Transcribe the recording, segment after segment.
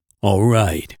All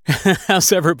right.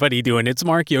 How's everybody doing? It's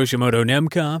Mark Yoshimoto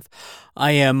Nemkov. I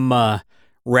am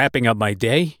wrapping up my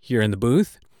day here in the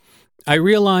booth. I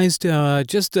realized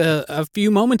just a few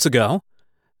moments ago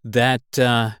that,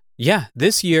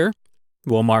 this year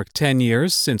will mark 10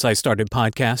 years since I started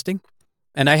podcasting,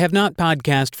 and I have not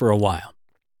podcasted for a while.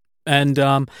 And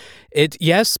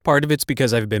part of it's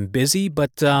because I've been busy,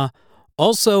 but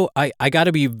also I got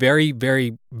to be very,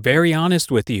 very, very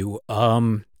honest with you.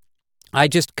 I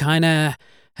just kind of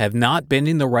have not been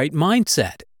in the right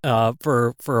mindset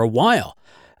for a while.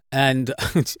 And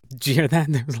did you hear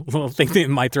that? There's a little thing in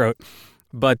my throat.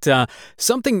 But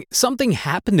something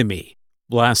happened to me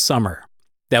last summer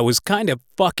that was kind of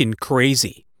fucking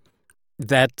crazy.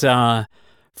 That,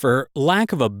 for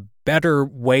lack of a better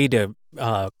way to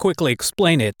quickly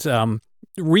explain it,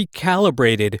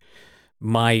 recalibrated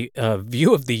my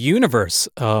view of the universe,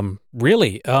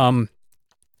 really.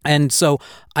 And so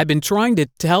I've been trying to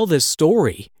tell this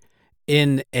story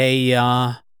in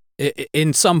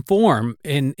some form,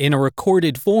 in a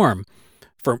recorded form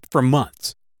for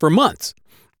months.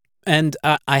 And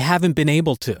I haven't been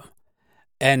able to.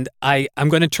 And I'm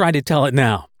going to try to tell it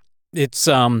now. It's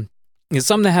something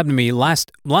that happened to me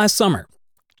last summer.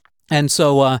 And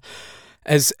so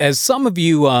as some of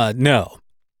you know,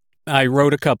 I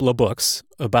wrote a couple of books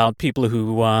about people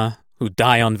who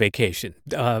die on vacation.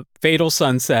 Fatal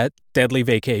Sunset, Deadly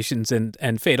Vacations,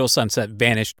 and Fatal Sunset,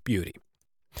 Vanished Beauty.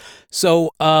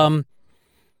 So when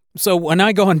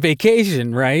I go on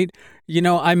vacation, right, you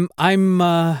know,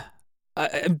 I'm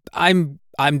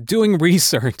doing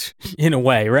research in a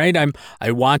way, right?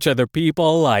 I watch other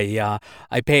people. I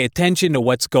pay attention to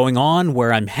what's going on,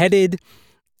 where I'm headed.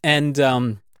 And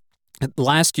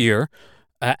last year,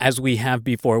 as we have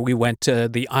before, we went to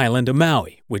the island of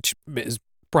Maui, which is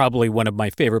probably one of my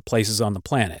favorite places on the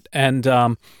planet.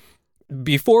 And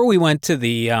before we went to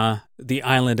the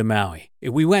island of Maui,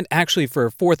 we went actually for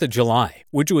 4th of July,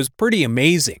 which was pretty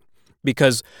amazing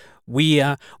because we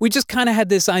just kind of had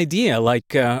this idea,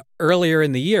 like earlier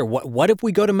in the year, what if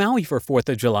we go to Maui for 4th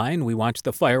of July and we watch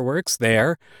the fireworks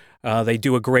there? They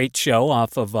do a great show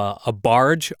off of a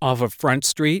barge off of Front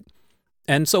Street.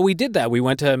 And so we did that. We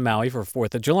went to Maui for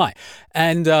 4th of July.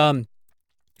 And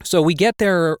so we get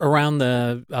there around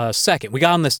the 2nd. We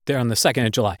got there on the 2nd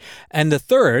of July. And the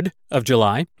 3rd of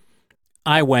July,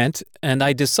 I went and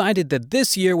I decided that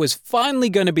this year was finally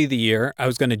going to be the year I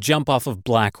was going to jump off of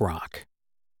Black Rock.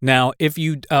 Now, if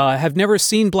you have never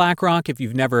seen Black Rock, if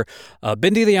you've never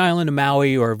been to the island of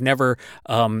Maui or have never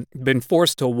been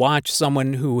forced to watch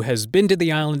someone who has been to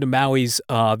the island of Maui's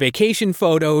vacation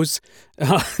photos,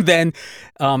 then,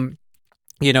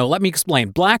 let me explain.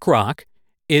 Black Rock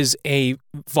is a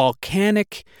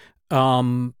volcanic,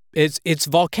 it's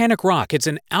volcanic rock. It's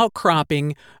an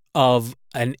outcropping of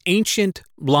an ancient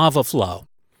lava flow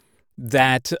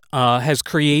that has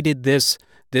created this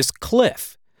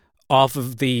cliff off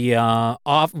of the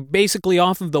off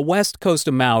of the west coast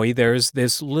of Maui. There's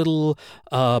this little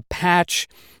patch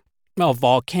of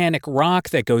volcanic rock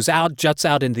that juts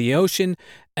out into the ocean,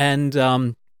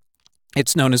 and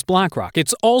it's known as Black Rock.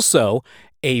 It's also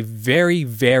a very,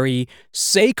 very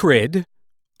sacred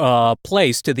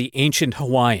place to the ancient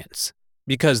Hawaiians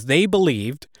because they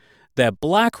believed that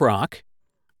Black Rock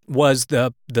was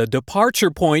the departure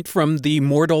point from the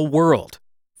mortal world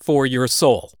for your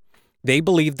soul. They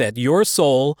believed that your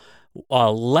soul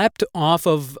leapt off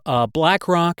of Black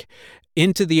Rock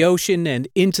into the ocean and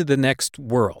into the next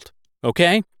world,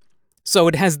 okay? So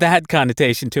it has that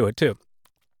connotation to it, too.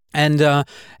 And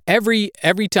every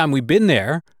time we've been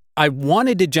there, I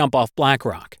wanted to jump off Black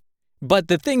Rock. But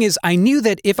the thing is, I knew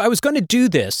that if I was going to do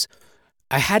this,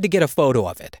 I had to get a photo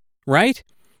of it, right?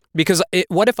 Because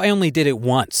what if I only did it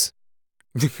once,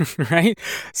 right?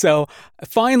 So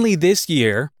finally this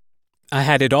year, I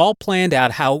had it all planned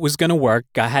out how it was going to work.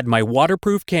 I had my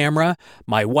waterproof camera.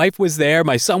 My wife was there.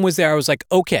 My son was there. I was like,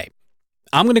 okay,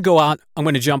 I'm going to go out. I'm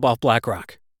going to jump off Black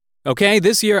Rock. Okay,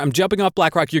 this year I'm jumping off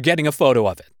Black Rock. You're getting a photo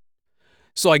of it.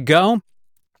 So I go.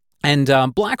 And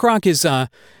Black Rock is,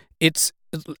 it's,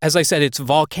 as I said, it's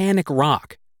volcanic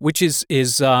rock, which is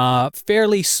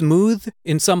fairly smooth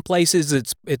in some places.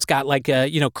 It's got like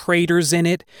craters in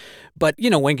it, but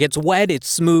when it gets wet, it's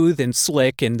smooth and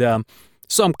slick. And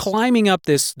so I'm climbing up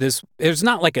this. There's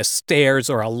not like a stairs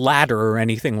or a ladder or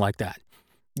anything like that.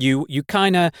 You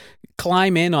kind of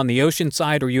climb in on the ocean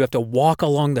side, or you have to walk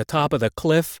along the top of the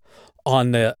cliff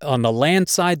on the land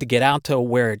side to get out to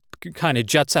where it kind of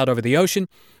juts out over the ocean.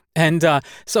 And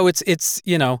so it's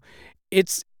a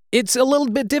little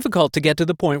bit difficult to get to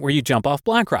the point where you jump off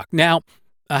Black Rock. Now,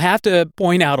 I have to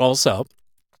point out also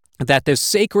that this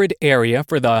sacred area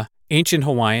for the ancient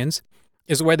Hawaiians,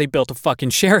 is where they built a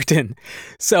fucking Sheraton.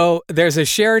 So there's a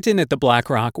Sheraton at the Black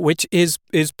Rock, which is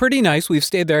pretty nice. We've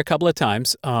stayed there a couple of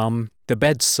times. The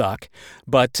beds suck,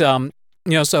 but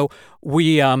so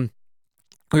we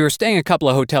were staying a couple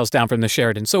of hotels down from the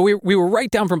Sheraton. So we were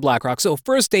right down from Black Rock. So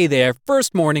first day there,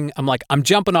 first morning, I'm like, I'm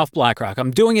jumping off Black Rock.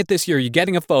 I'm doing it this year. You're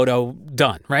getting a photo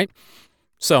done, right?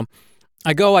 So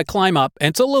I climb up, and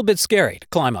it's a little bit scary to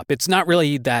climb up. It's not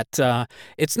really that,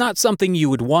 it's not something you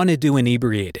would want to do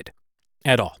inebriated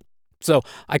at all. So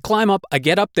I climb up, I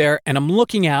get up there, and I'm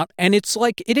looking out, and it's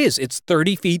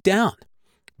 30 feet down.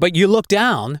 But you look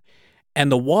down,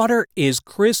 and the water is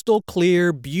crystal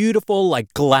clear, beautiful,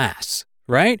 like glass,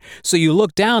 right? So you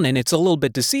look down, and it's a little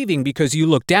bit deceiving because you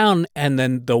look down, and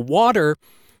then the water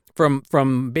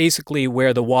from basically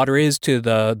where the water is to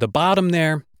the bottom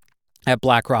there at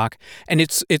Black Rock, and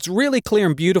it's really clear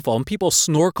and beautiful, and people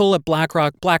snorkel at Black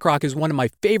Rock. Black Rock is one of my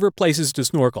favorite places to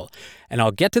snorkel, and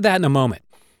I'll get to that in a moment.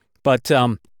 But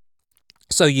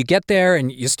so you get there,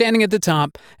 and you're standing at the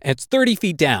top, and it's 30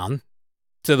 feet down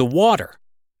to the water,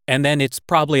 and then it's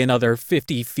probably another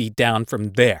 50 feet down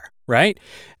from there, right,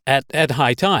 at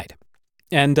high tide.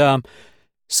 And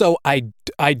so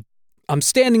I'm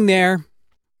standing there.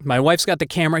 My wife's got the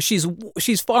camera. She's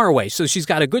far away, so she's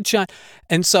got a good shot.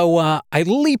 And so I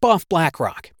leap off Black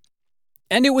Rock,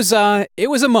 and it was a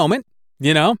moment,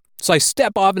 So I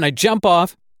step off and I jump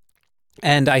off,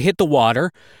 and I hit the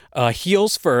water,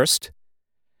 heels first,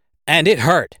 and it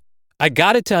hurt. I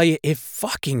gotta tell you, it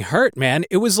fucking hurt, man.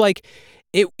 It was like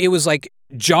it was like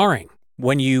jarring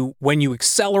when you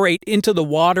accelerate into the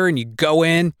water and you go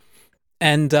in,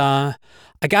 and I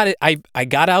got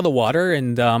out of the water,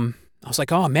 and I was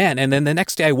like, oh man. And then the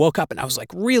next day I woke up and I was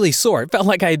like really sore. It felt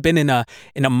like I had been in a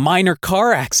minor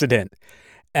car accident.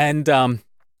 And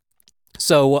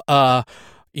so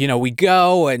we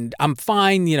go, and I'm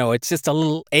fine. It's just a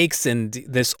little aches and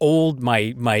this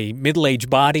my middle-aged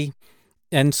body.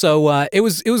 And so it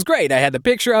was great. I had the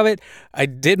picture of it. I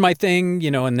did my thing,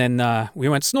 and then we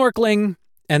went snorkeling.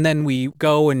 And then we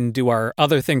go and do our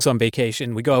other things on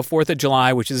vacation. We go 4th of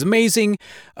July, which is amazing.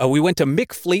 We went to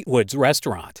Mick Fleetwood's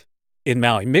restaurant in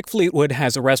Maui. Mick Fleetwood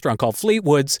has a restaurant called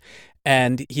Fleetwood's,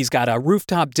 and he's got a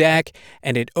rooftop deck,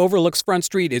 and it overlooks Front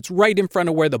Street. It's right in front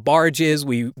of where the barge is.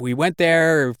 We went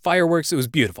there, fireworks. It was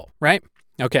beautiful, right?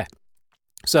 Okay.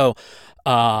 So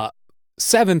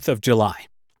 7th of July,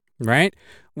 right?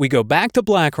 We go back to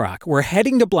Black Rock. We're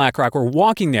heading to Black Rock. We're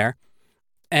walking there.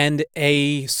 And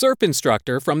a surf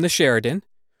instructor from the Sheraton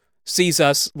sees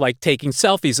us like taking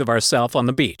selfies of ourselves on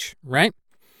the beach, right?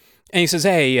 And he says,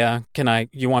 "Hey,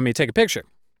 you want me to take a picture?"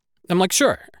 I'm like,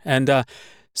 "Sure." And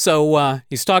so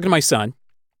he's talking to my son.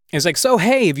 He's like, "So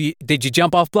hey, did you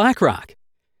jump off Black Rock?"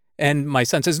 And my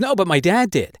son says, "No, but my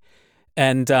dad did."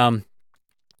 And the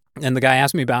guy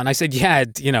asked me about it, and I said, "Yeah,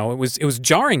 it was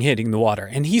jarring hitting the water."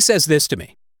 And he says this to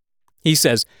me. He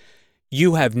says,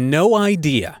 "You have no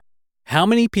idea how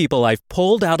many people I've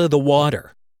pulled out of the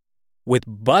water with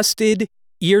busted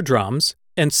eardrums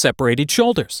and separated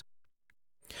shoulders."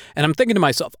 And I'm thinking to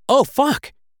myself, oh,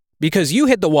 fuck, because you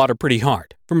hit the water pretty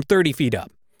hard from 30 feet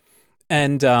up.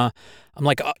 And I'm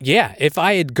like, yeah, if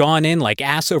I had gone in like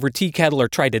ass over tea kettle or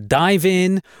tried to dive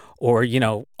in or,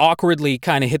 awkwardly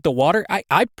kind of hit the water,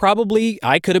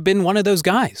 I could have been one of those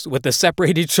guys with the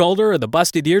separated shoulder or the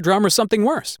busted eardrum or something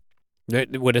worse.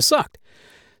 It would have sucked.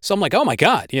 So I'm like, oh my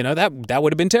God, that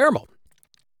would have been terrible.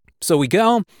 So we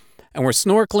go and we're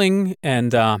snorkeling,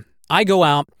 and I go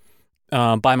out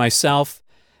by myself,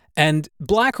 and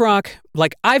Black Rock,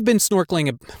 like I've been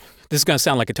snorkeling, this is going to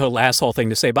sound like a total asshole thing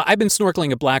to say, but I've been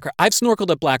snorkeling at Black Rock. I've snorkeled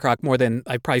at Black Rock more than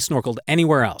I've probably snorkeled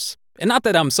anywhere else. And not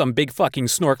that I'm some big fucking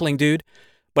snorkeling dude,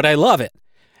 but I love it.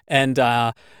 And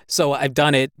so I've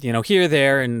done it, here,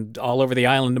 there, and all over the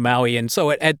island of Maui. And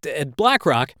so at Black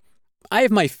Rock, I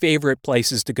have my favorite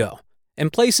places to go,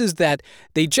 and places that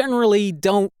they generally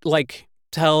don't like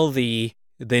tell the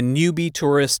newbie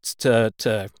tourists to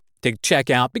check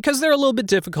out because they're a little bit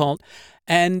difficult.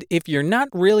 And if you're not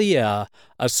really a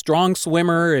strong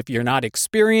swimmer, if you're not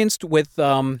experienced with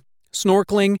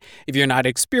snorkeling, if you're not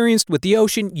experienced with the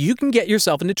ocean, you can get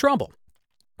yourself into trouble.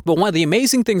 But one of the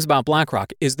amazing things about Black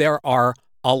Rock is there are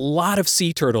a lot of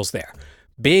sea turtles there.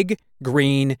 Big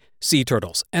green sea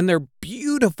turtles, and they're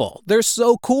beautiful. They're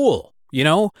so cool,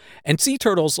 And sea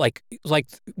turtles, like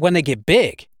when they get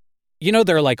big,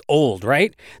 they're like old,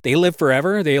 right? They live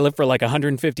forever. They live for like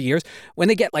 150 years. When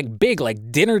they get like big,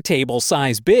 like dinner table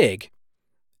size big,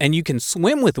 and you can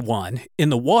swim with one in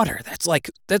the water, there's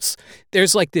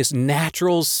like this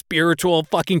natural, spiritual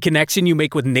fucking connection you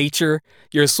make with nature.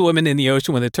 You're swimming in the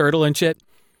ocean with a turtle and shit.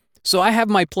 So I have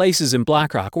my places in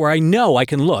Black Rock where I know I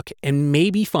can look and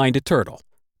maybe find a turtle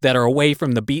that are away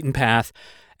from the beaten path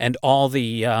and all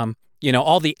the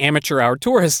all the amateur hour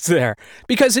tourists there,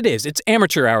 because it's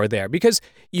amateur hour there, because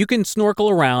you can snorkel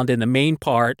around in the main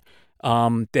part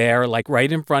there, like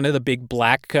right in front of the big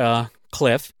black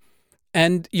cliff,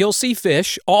 and you'll see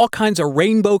fish, all kinds of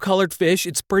rainbow-colored fish.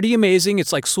 It's pretty amazing.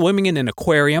 It's like swimming in an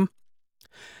aquarium,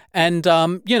 and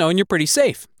and you're pretty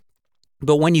safe.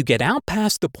 But when you get out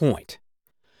past the point,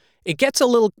 it gets a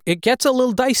little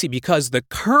dicey because the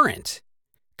current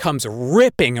comes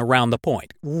ripping around the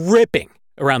point.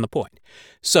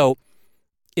 So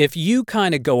if you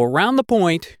kind of go around the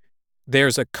point,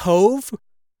 there's a cove,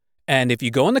 and if you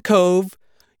go in the cove,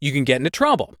 you can get into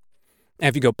trouble. And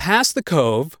if you go past the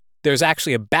cove, there's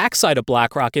actually a backside of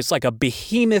Black Rock. It's like a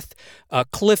behemoth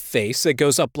cliff face that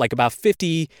goes up like about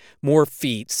 50 more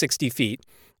feet, 60 feet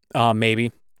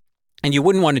maybe. And you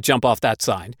wouldn't want to jump off that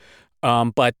side.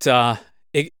 But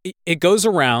it goes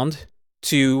around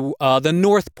to the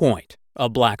north point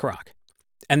of Black Rock.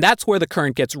 And that's where the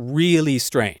current gets really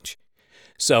strange.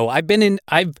 So I've been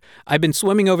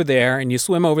swimming over there, and you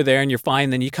swim over there and you're fine.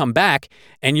 Then you come back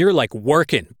and you're like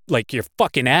working like your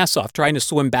fucking ass off trying to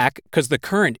swim back because the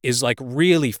current is like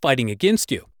really fighting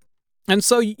against you. And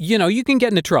so, you can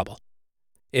get into trouble.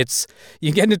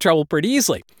 You get into trouble pretty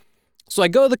easily. So I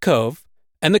go to the cove,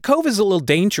 and the cove is a little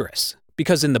dangerous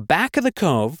because in the back of the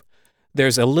cove,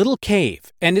 there's a little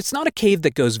cave. And it's not a cave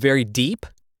that goes very deep.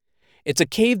 It's a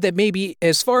cave that maybe,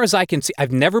 as far as I can see,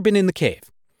 I've never been in the cave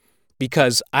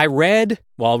because I read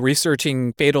while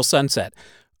researching Fatal Sunset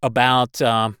about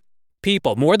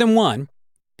people, more than one,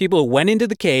 people who went into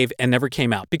the cave and never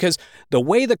came out because the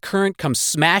way the current comes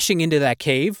smashing into that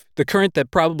cave, the current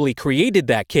that probably created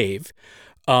that cave,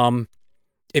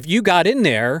 if you got in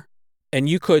there and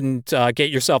you couldn't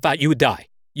get yourself out, you would die.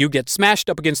 You'd get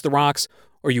smashed up against the rocks,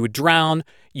 or you would drown.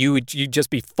 You'd just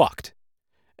be fucked.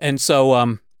 And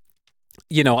so,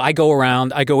 I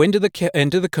go into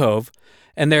the cove,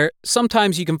 and there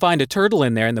sometimes you can find a turtle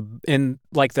in there in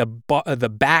the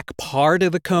back part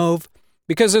of the cove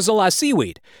because there's a lot of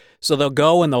seaweed. So they'll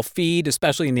go and they'll feed,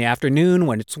 especially in the afternoon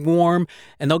when it's warm,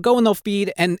 and they'll go and they'll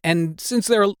feed. And since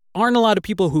there aren't a lot of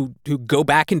people who go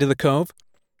back into the cove,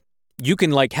 you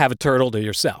can have a turtle to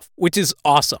yourself, which is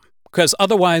awesome. Because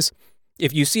otherwise,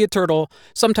 if you see a turtle,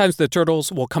 sometimes the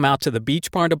turtles will come out to the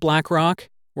beach part of Black Rock,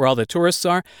 where all the tourists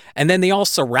are, and then they all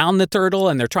surround the turtle,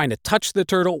 and they're trying to touch the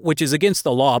turtle, which is against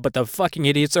the law, but the fucking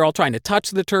idiots are all trying to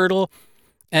touch the turtle,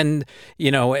 and,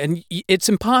 and it's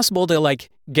impossible to,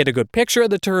 get a good picture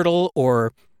of the turtle,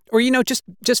 or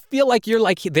just feel like you're,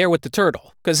 there with the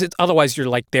turtle, because otherwise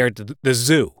you're, there at the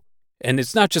zoo. And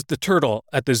it's not just the turtle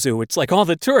at the zoo. It's all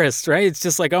the tourists, right? It's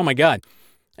just oh, my God.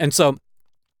 And so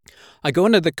I go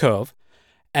into the cove,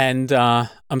 and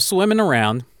I'm swimming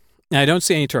around, and I don't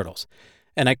see any turtles.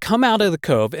 And I come out of the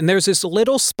cove, and there's this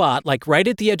little spot, right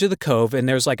at the edge of the cove, and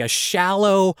there's a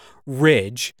shallow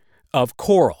ridge of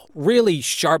coral, really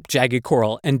sharp, jagged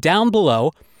coral. And down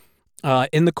below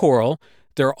in the coral,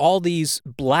 there are all these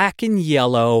black and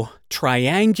yellow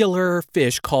triangular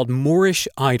fish called Moorish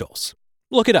idols.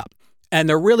 Look it up. And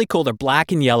they're really cool. They're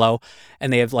black and yellow,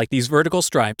 and they have these vertical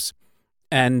stripes.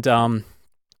 And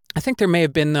I think there may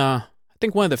have been, I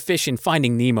think one of the fish in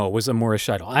Finding Nemo was a Moorish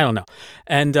idol. I don't know.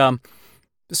 And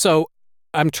so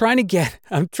I'm trying to get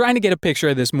a picture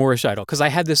of this Moorish idol because I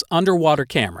had this underwater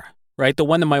camera, right? The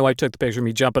one that my wife took the picture of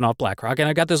me jumping off Black Rock. And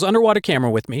I got this underwater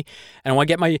camera with me, and I want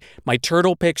to get my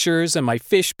turtle pictures and my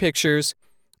fish pictures.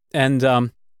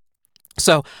 And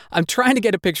so I'm trying to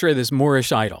get a picture of this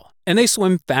Moorish idol. And they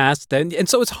swim fast, and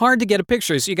so it's hard to get a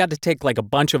picture. So you got to take a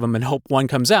bunch of them and hope one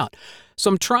comes out.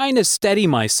 So I'm trying to steady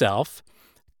myself,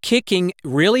 kicking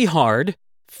really hard,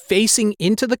 facing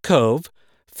into the cove,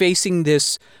 facing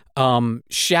this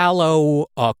shallow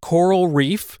coral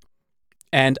reef,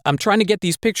 and I'm trying to get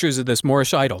these pictures of this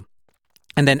Moorish idol.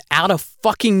 And then out of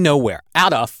fucking nowhere,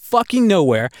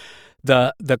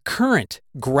 the current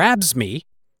grabs me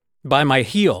by my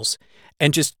heels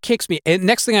and just kicks me. And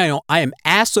next thing I know, I am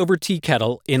ass over tea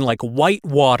kettle in white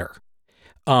water.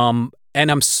 And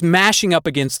I'm smashing up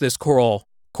against this coral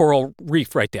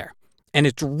reef right there. And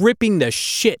it's ripping the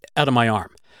shit out of my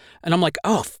arm. And I'm like,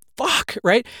 oh, fuck,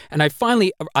 right? And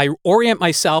I orient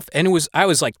myself, and I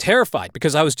was terrified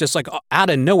because I was just out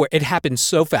of nowhere. It happened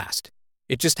so fast.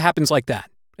 It just happens like that.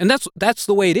 And that's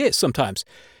the way it is sometimes.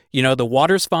 The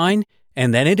water's fine,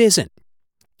 and then it isn't.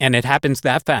 And it happens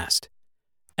that fast.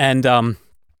 And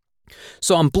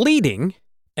so I'm bleeding,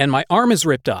 and my arm is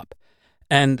ripped up.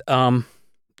 And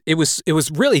it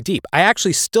was really deep. I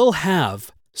actually still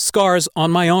have scars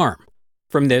on my arm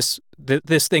from this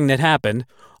thing that happened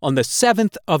on the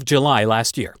 7th of July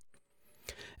last year.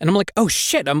 And I'm like, oh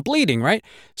shit, I'm bleeding, right?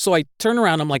 So I turn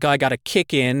around, I'm like, oh, I got to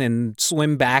kick in and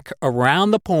swim back around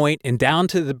the point and down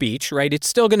to the beach, right? It's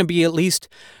still going to be at least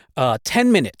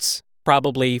 10 minutes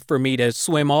probably for me to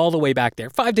swim all the way back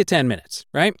there, 5 to 10 minutes,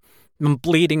 right? I'm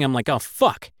bleeding. I'm like, oh,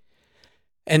 fuck.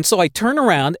 And so I turn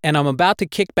around and I'm about to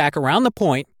kick back around the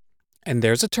point, and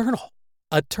there's a turtle.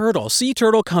 A turtle, sea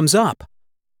turtle comes up,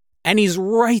 and he's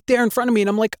right there in front of me, and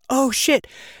I'm like, oh shit.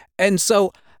 And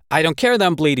so I don't care that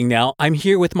I'm bleeding now. I'm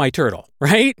here with my turtle,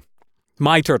 right?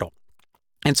 My turtle.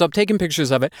 And so I'm taking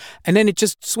pictures of it, and then it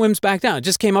just swims back down. It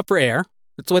just came up for air.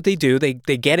 That's what they do. They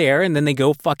get air, and then they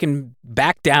go fucking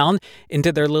back down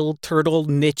into their little turtle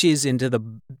niches into the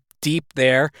deep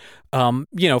there,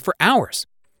 for hours.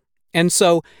 And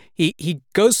so he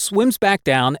swims back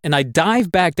down, and I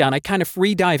dive back down. I kind of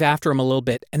free dive after him a little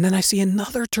bit, and then I see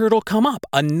another turtle come up,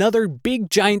 another big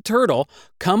giant turtle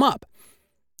come up.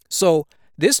 So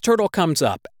this turtle comes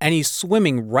up, and he's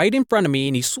swimming right in front of me,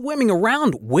 and he's swimming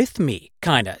around with me,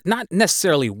 kind of. Not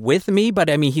necessarily with me, but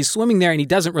I mean, he's swimming there, and he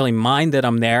doesn't really mind that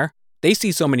I'm there. They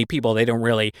see so many people, they don't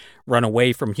really run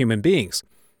away from human beings.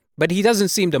 But he doesn't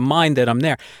seem to mind that I'm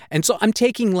there. And so I'm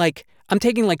taking like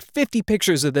 50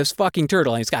 pictures of this fucking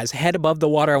turtle, and he's got his head above the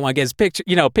water. I want to get his picture,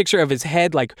 picture of his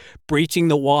head like breaching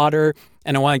the water,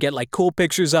 and I want to get like cool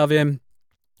pictures of him.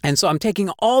 And so I'm taking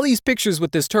all these pictures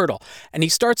with this turtle, and he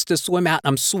starts to swim out, and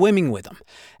I'm swimming with him.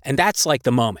 And that's like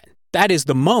the moment. That is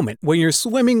the moment when you're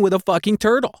swimming with a fucking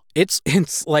turtle. It's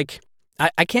like,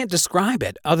 I can't describe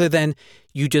it other than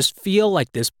you just feel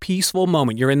like this peaceful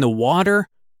moment. You're in the water.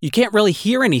 You can't really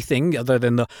hear anything other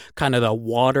than the kind of the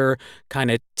water kind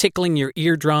of tickling your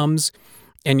eardrums,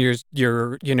 and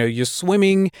you're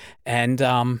swimming, and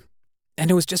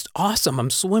it was just awesome.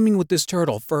 I'm swimming with this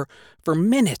turtle for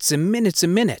minutes and minutes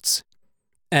and minutes,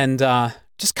 and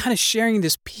just kind of sharing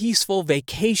this peaceful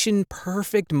vacation,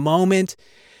 perfect moment.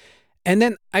 And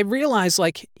then I realized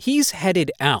like he's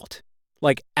headed out,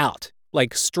 like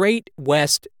straight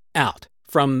west out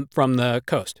from the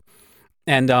coast,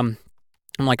 and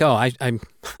I'm like, oh,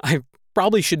 I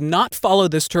probably should not follow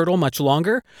this turtle much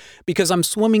longer because I'm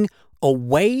swimming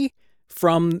away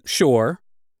from shore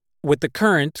with the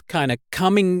current kind of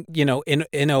coming,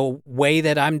 in a way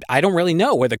that I don't really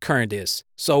know where the current is.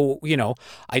 So,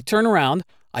 I turn around,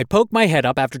 I poke my head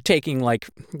up after taking like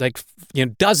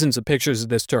dozens of pictures of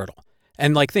this turtle,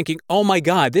 and like thinking, oh my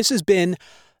God, this has been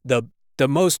the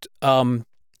most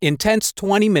intense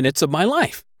 20 minutes of my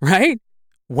life, right?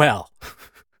 Well,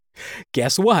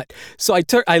 guess what? So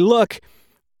I look,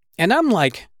 and I'm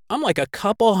like a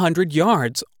couple hundred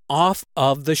yards off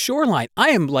of the shoreline. I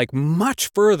am like much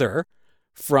further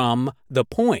from the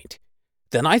point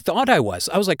than I thought I was.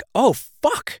 I was like, oh,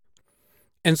 fuck.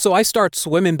 And so I start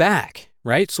swimming back,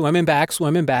 right? Swimming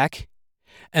back.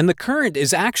 And the current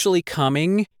is actually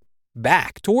coming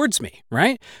back towards me,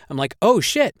 right? I'm like, oh,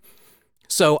 shit.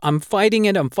 So I'm fighting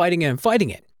it.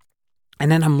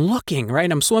 And then I'm looking, right?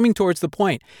 I'm swimming towards the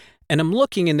point, and I'm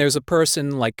looking, and there's a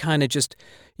person like kind of just,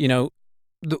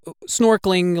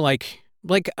 snorkeling like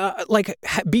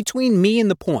between me and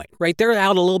the point, right? They're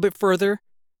out a little bit further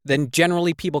than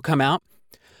generally people come out.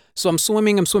 So I'm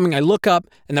swimming. I look up,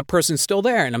 and that person's still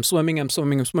there, and I'm swimming,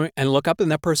 and I look up,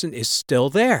 and that person is still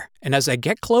there. And as I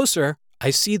get closer, I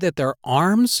see that their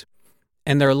arms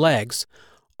and their legs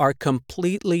are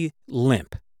completely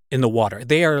limp in the water.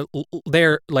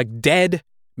 They're like dead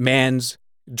man's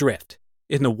drift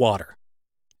in the water.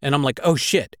 And I'm like, oh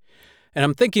shit. And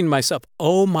I'm thinking to myself,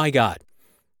 oh my God.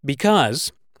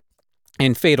 Because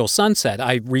in Fatal Sunset,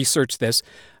 I researched this,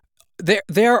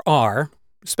 there are,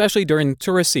 especially during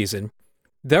tourist season,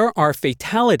 there are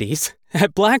fatalities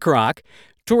at Black Rock,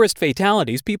 tourist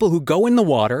fatalities, people who go in the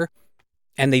water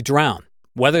and they drown.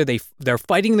 Whether they're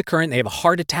fighting the current, they have a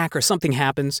heart attack or something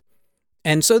happens.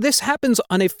 And so this happens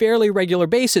on a fairly regular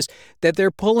basis, that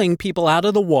they're pulling people out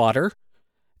of the water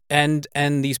and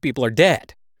these people are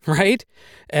dead, right?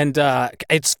 And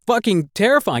it's fucking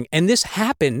terrifying. And this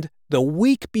happened the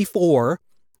week before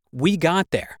we got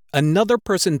there. Another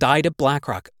person died at Black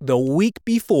Rock the week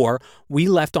before we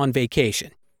left on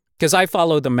vacation, because I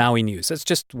follow the Maui news. That's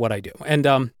just what I do.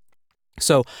 And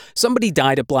so somebody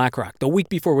died at Black Rock the week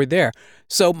before we were there.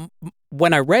 So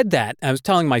when I read that, I was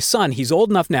telling my son, he's old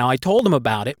enough now, I told him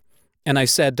about it, and I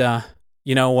said,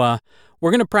 we're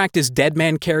going to practice dead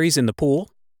man carries in the pool,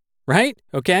 right?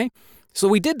 Okay? So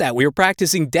we did that. We were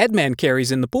practicing dead man carries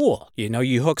in the pool.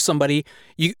 You hook somebody,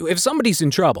 if somebody's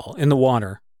in trouble in the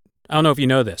water, I don't know if you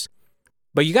know this,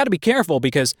 but you got to be careful,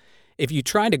 because if you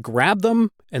try to grab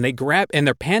them and they're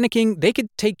panicking, they could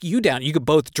take you down. You could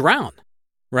both drown.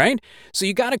 right? So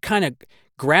you got to kind of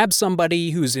grab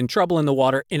somebody who's in trouble in the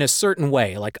water in a certain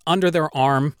way, like under their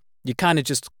arm. You kind of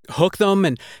just hook them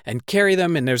and carry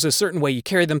them, and there's a certain way you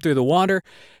carry them through the water.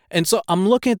 And so I'm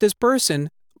looking at this person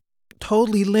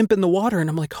totally limp in the water, and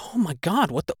I'm like, oh my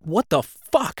God, what the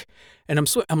fuck? And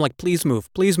I'm like, please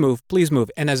move, please move, please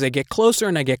move. And as I get closer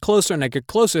and I get closer and I get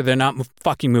closer, they're not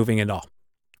fucking moving at all.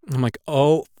 I'm like,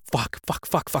 oh, fuck.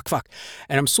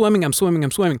 And I'm swimming.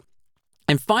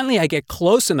 And finally I get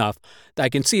close enough that I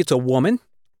can see it's a woman,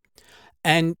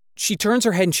 and she turns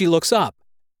her head and she looks up.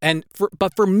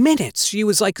 But for minutes, she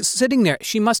was like sitting there.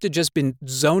 She must have just been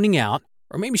zoning out,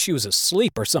 or maybe she was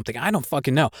asleep or something. I don't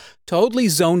fucking know. Totally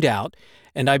zoned out.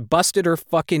 And I busted her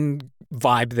fucking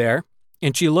vibe there.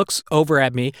 And she looks over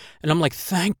at me, and I'm like,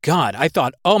 thank God. I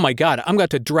thought, oh my God, I'm going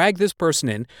to drag this person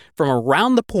in from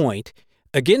around the point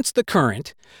against the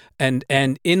current and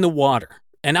in the water.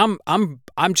 And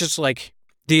I'm just like,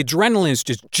 the adrenaline is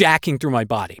just jacking through my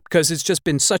body because it's just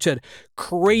been such a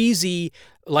crazy,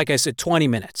 like I said, 20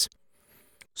 minutes.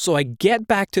 So I get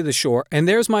back to the shore, and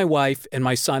there's my wife and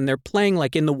my son. They're playing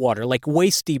like in the water, like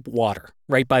waist deep water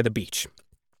right by the beach.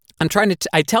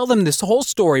 I tell them this whole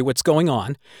story, what's going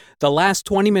on, the last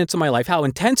 20 minutes of my life, how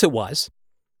intense it was.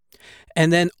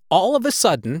 And then all of a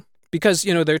sudden, because,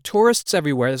 there are tourists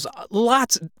everywhere, there's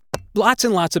lots and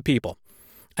lots of people.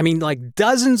 I mean, like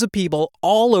dozens of people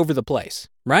all over the place,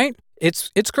 right? It's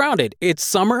crowded. It's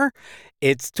summer.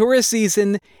 It's tourist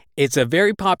season. It's a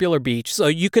very popular beach. So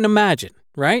you can imagine,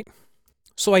 right?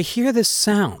 So I hear this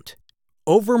sound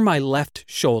over my left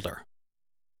shoulder.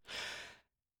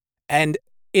 And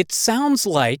it sounds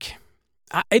like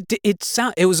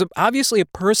it was obviously a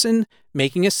person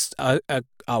making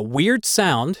a weird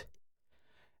sound.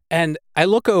 And I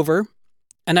look over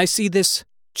and I see this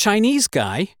Chinese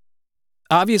guy,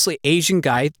 obviously Asian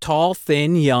guy, tall,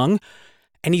 thin, young,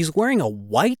 and he's wearing a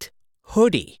white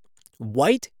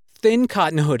thin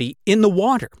cotton hoodie in the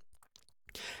water.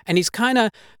 And he's kind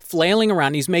of flailing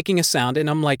around. He's making a sound. And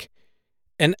I'm like,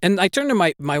 and I turn to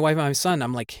my wife and my son.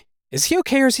 I'm like, is he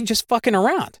okay or is he just fucking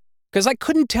around? Because I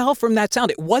couldn't tell from that sound.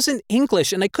 It wasn't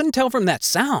English, and I couldn't tell from that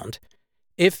sound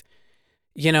if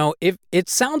it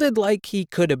sounded like he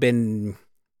could have been,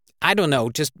 I don't know,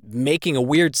 just making a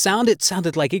weird sound. It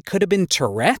sounded like it could have been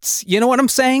Tourette's. You know what I'm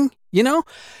saying?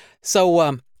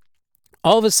 So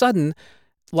all of a sudden,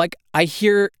 like I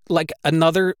hear like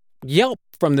another yelp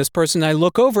from this person. I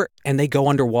look over and they go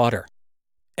underwater,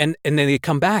 and then they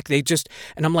come back.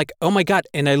 And I'm like, oh my God.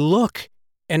 And I look.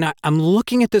 And I'm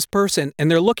looking at this person, and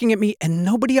they're looking at me, and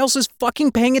nobody else is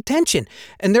fucking paying attention.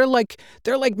 And they're like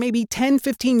maybe 10,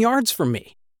 15 yards from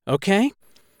me, okay?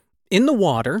 In the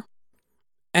water,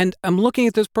 and I'm looking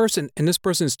at this person, and this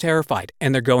person is terrified,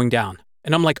 and they're going down.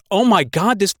 And I'm like, oh my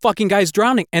God, this fucking guy's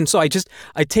drowning. And so I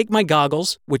take my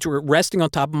goggles, which were resting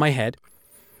on top of my head,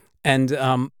 and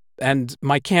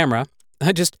my camera,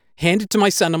 I just hand it to my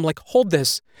son. I'm like, hold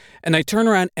this. And I turn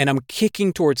around and I'm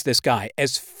kicking towards this guy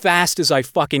as fast as I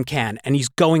fucking can. And he's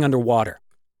going underwater.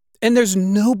 And there's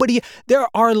nobody, there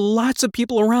are lots of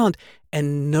people around,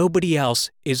 and nobody else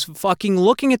is fucking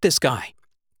looking at this guy.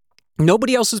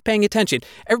 Nobody else is paying attention.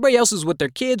 Everybody else is with their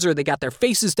kids, or they got their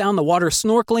faces down the water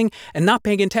snorkeling and not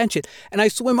paying attention. And I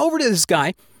swim over to this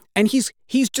guy, and he's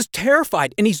just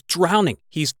terrified, and he's drowning.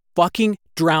 He's fucking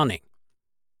drowning.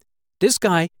 This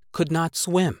guy could not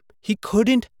swim. He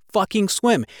couldn't fucking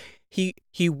swim. He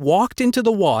walked into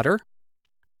the water.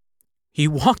 He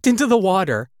walked into the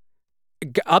water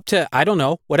up to, I don't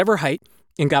know, whatever height,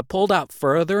 and got pulled out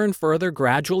further and further,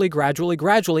 gradually,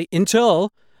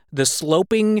 until the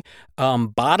sloping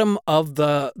bottom of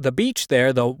the beach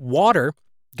there, the water,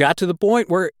 got to the point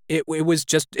where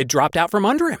it dropped out from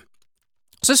under him.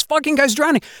 So this fucking guy's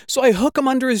drowning. So I hook him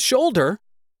under his shoulder.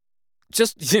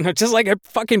 Just like I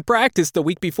fucking practiced the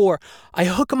week before. I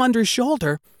hook him under his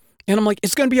shoulder, and I'm like,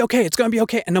 it's going to be okay. It's going to be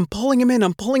okay. And I'm pulling him in.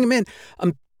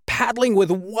 I'm paddling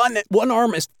with one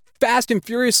arm as fast and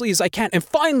furiously as I can. And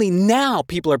finally, now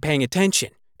people are paying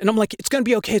attention. And I'm like, it's going to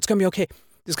be okay. It's going to be okay.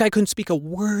 This guy couldn't speak a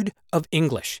word of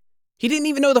English. He didn't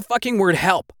even know the fucking word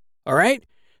help. All right?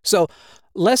 So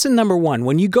lesson number 1,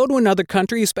 when you go to another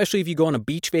country, especially if you go on a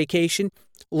beach vacation,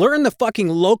 learn the fucking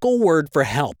local word for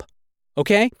help.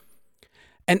 Okay?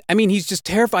 And I mean, he's just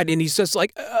terrified, and he's just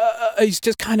like, he's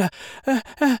just kind of,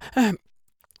 I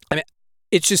mean,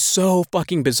 it's just so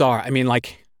fucking bizarre. I mean,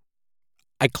 like,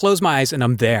 I close my eyes and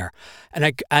I'm there,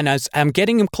 and as I'm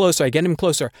getting him closer, I get him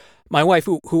closer. My wife,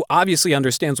 who obviously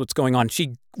understands what's going on,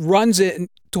 she runs in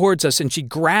towards us, and she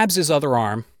grabs his other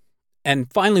arm, and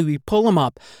finally we pull him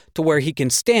up to where he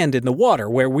can stand in the water,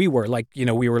 where we were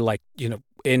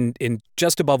in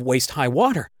just above waist high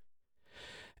water.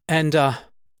 And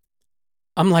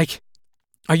I'm like,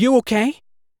 "Are you okay?"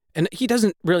 And he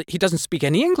doesn't speak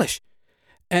any English.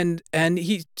 And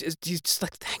he's just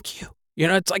like, "Thank you."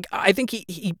 It's like, I think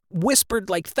he whispered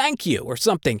like, "Thank you," or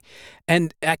something.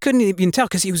 And I couldn't even tell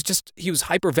because he was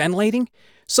hyperventilating.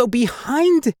 So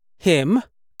behind him,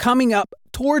 coming up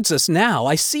towards us now,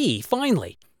 I see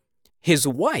finally his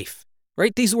wife,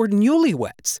 right? These were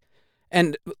newlyweds.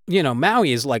 And,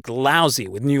 Maui is like lousy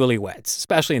with newlyweds,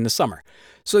 especially in the summer.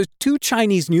 So 2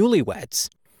 Chinese newlyweds.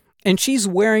 And she's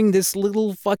wearing this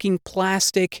little fucking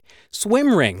plastic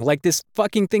swim ring, like this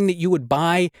fucking thing that you would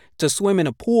buy to swim in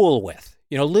a pool with.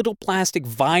 Little plastic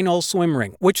vinyl swim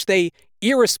ring, which they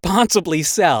irresponsibly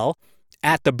sell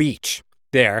at the beach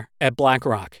there at Black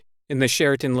Rock in the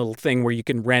Sheraton little thing where you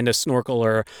can rent a snorkel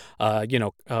or,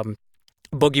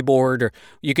 boogie board, or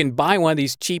you can buy one of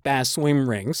these cheap-ass swim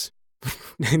rings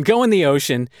and go in the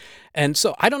ocean. And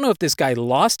so I don't know if this guy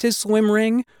lost his swim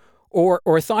ring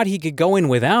or thought he could go in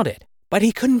without it, but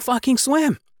he couldn't fucking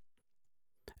swim.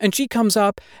 And she comes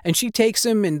up and she takes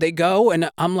him and they go, and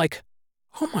I'm like,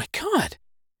 "Oh my God."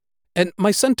 And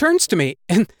my son turns to me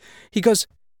and he goes,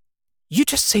 "You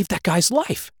just saved that guy's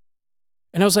life."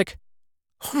 And I was like,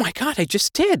 "Oh my God, I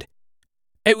just did."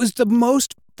 It was the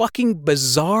most fucking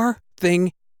bizarre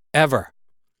thing ever.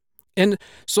 And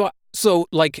so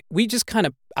like, we just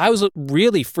I was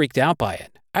really freaked out by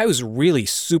it. I was really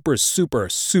super, super,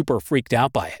 super freaked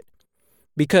out by it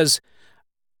because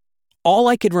all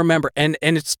I could remember, and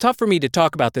it's tough for me to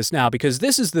talk about this now because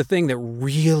this is the thing that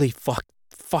really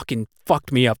fucking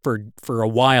fucked me up for a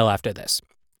while after this.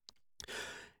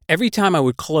 Every time I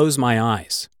would close my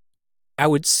eyes, I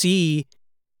would see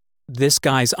this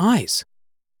guy's eyes.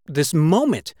 This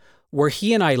moment where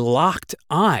he and I locked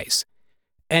eyes.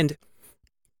 And,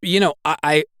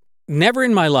 I never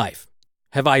in my life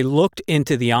have I looked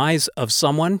into the eyes of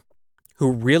someone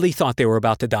who really thought they were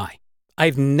about to die.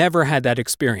 I've never had that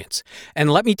experience. And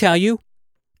let me tell you,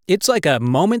 it's like a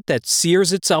moment that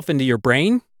sears itself into your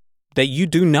brain that you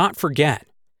do not forget.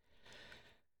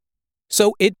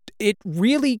 So it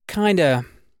really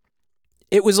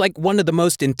it was like one of the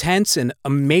most intense and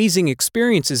amazing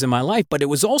experiences in my life, but it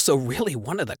was also really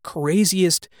one of the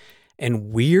craziest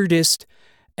and weirdest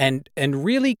and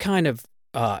really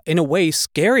in a way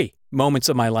scary moments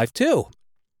of my life too.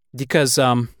 Because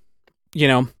I'm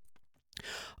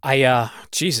kind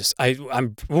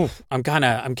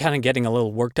of getting a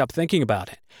little worked up thinking about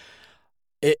it.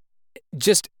 It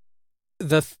just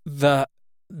this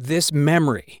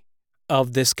memory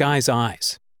of this guy's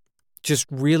eyes just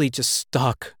really just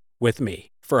stuck with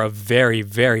me for a very,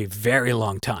 very, very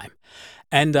long time.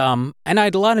 And I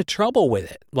had a lot of trouble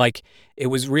with it. Like, it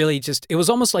was really it was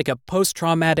almost like a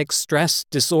post-traumatic stress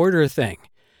disorder thing.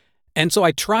 And so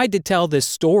I tried to tell this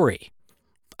story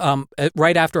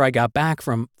right after I got back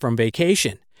from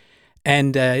vacation,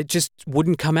 and it just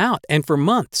wouldn't come out. And for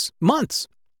months,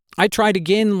 I tried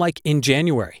again, like in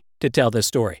January, to tell this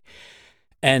story.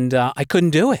 And I couldn't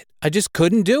do it. I just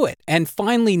couldn't do it. And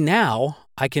finally now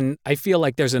I feel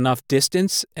like there's enough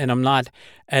distance and I'm not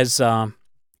as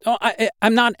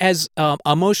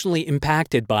emotionally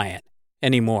impacted by it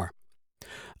anymore.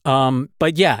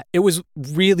 But yeah, it was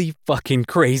really fucking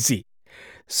crazy.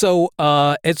 So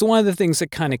it's one of the things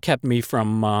that kind of kept me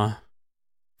from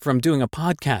doing a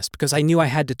podcast because I knew I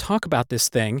had to talk about this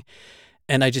thing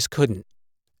and I just couldn't.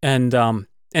 And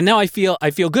now I feel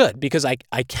good because I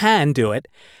can do it,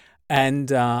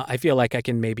 and I feel like I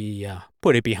can maybe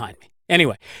put it behind me.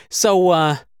 Anyway,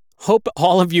 so hope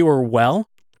all of you are well.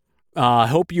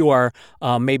 Hope you are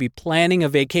maybe planning a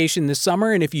vacation this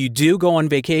summer, and if you do go on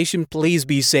vacation, please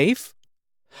be safe,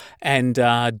 and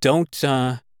don't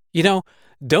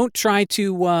try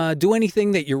to do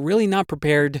anything that you're really not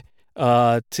prepared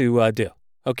to do.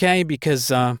 Okay, because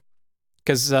God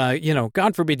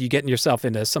forbid you get yourself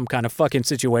into some kind of fucking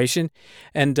situation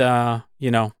and, and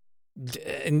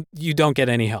you don't get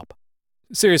any help.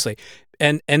 Seriously.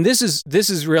 And this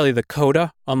is really the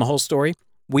coda on the whole story.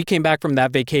 We came back from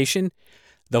that vacation.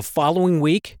 The following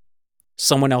week,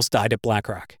 someone else died at Black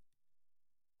Rock.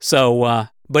 So,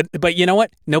 but you know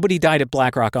what? Nobody died at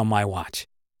Black Rock on my watch.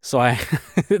 So I,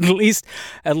 at least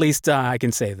I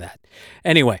can say that.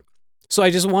 Anyway, so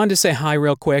I just wanted to say hi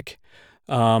real quick.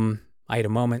 I had a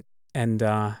moment, and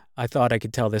I thought I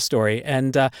could tell this story.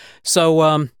 And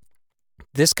so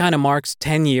this kind of marks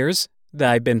 10 years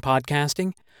that I've been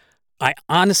podcasting. I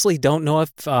honestly don't know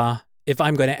if I'm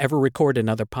going to ever record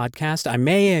another podcast. I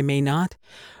may not.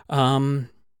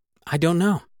 I don't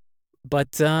know.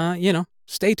 But,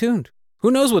 stay tuned.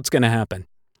 Who knows what's going to happen?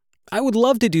 I would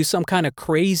love to do some kind of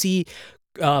crazy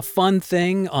fun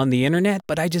thing on the internet,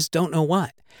 but I just don't know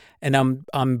what. And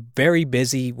I'm very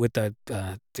busy with the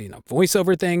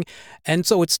voiceover thing, and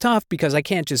so it's tough because I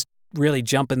can't just really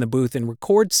jump in the booth and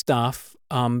record stuff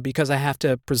because I have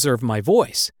to preserve my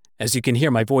voice. As you can hear,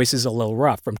 my voice is a little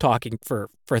rough from talking for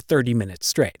 30 minutes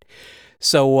straight.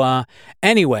 So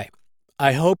anyway,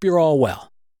 I hope you're all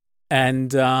well.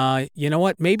 And you know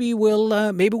what? Maybe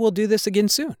we'll do this again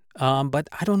soon. But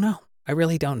I don't know. I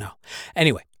really don't know.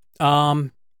 Anyway,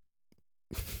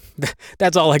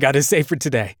 that's all I got to say for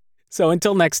today. So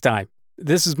until next time,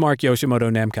 this is Mark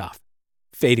Yoshimoto Nemkov,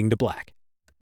 fading to black.